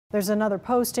There's another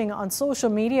posting on social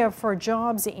media for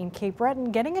jobs in Cape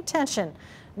Breton getting attention.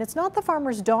 And it's not the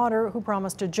farmer's daughter who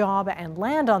promised a job and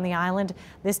land on the island.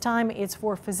 This time it's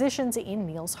for physicians in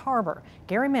Neils Harbor.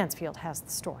 Gary Mansfield has the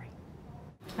story.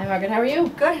 Hi Margaret, how are you?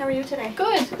 Good, how are you today?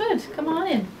 Good, good. Come on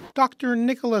in. Dr.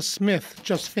 Nicholas Smith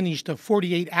just finished a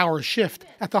 48-hour shift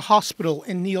at the hospital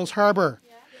in Neils Harbor.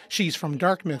 She's from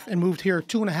Dartmouth and moved here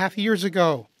 2.5 years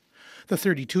ago. The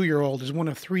 32-year-old is one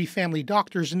of 3 family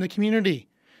doctors in the community.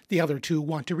 The other 2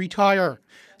 want to retire.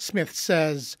 Smith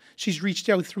says she's reached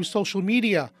out through social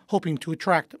media, hoping to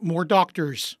attract more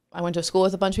doctors. I went to school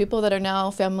with a bunch of people that are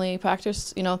now family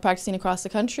practicing across the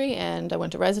country, and I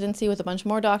went to residency with a bunch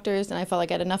more doctors, and I felt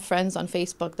like I had enough friends on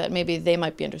Facebook that maybe they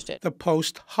might be interested. The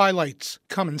post highlights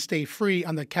come and stay free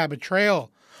on the Cabot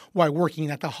Trail while working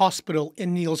at the hospital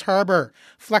in Neils Harbor.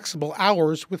 Flexible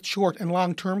hours with short and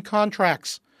long-term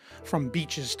contracts. From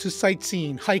beaches to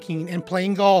sightseeing, hiking, and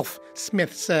playing golf,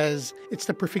 Smith says it's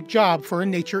the perfect job for a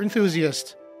nature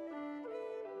enthusiast.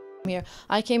 Here,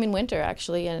 I came in winter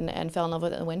actually and fell in love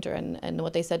with it in the winter, and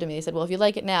what they said to me, they said, well, if you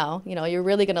like it now, you're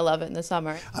really going to love it in the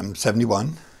summer. I'm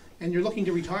 71. And you're looking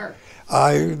to retire?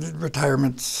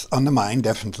 Retirement's on the mind,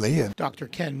 definitely. Dr.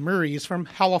 Ken Murray is from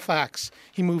Halifax.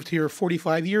 He moved here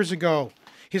 45 years ago.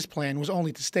 His plan was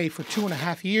only to stay for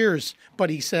 2.5 years, but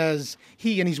he says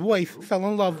he and his wife fell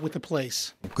in love with the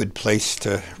place. A good place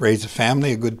to raise a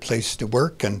family, a good place to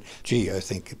work, and gee, I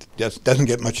think it just doesn't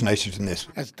get much nicer than this.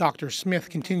 As Dr. Smith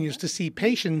continues to see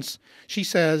patients, she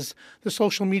says the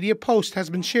social media post has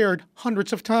been shared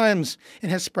hundreds of times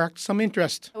and has sparked some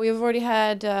interest. We've already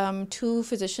had 2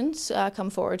 physicians come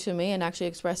forward to me and actually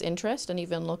express interest and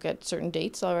even look at certain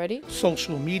dates already.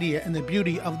 Social media and the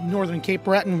beauty of northern Cape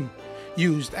Breton,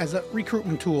 used as a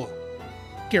recruitment tool.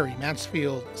 Gary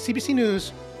Mansfield, CBC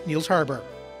News, Neils Harbor.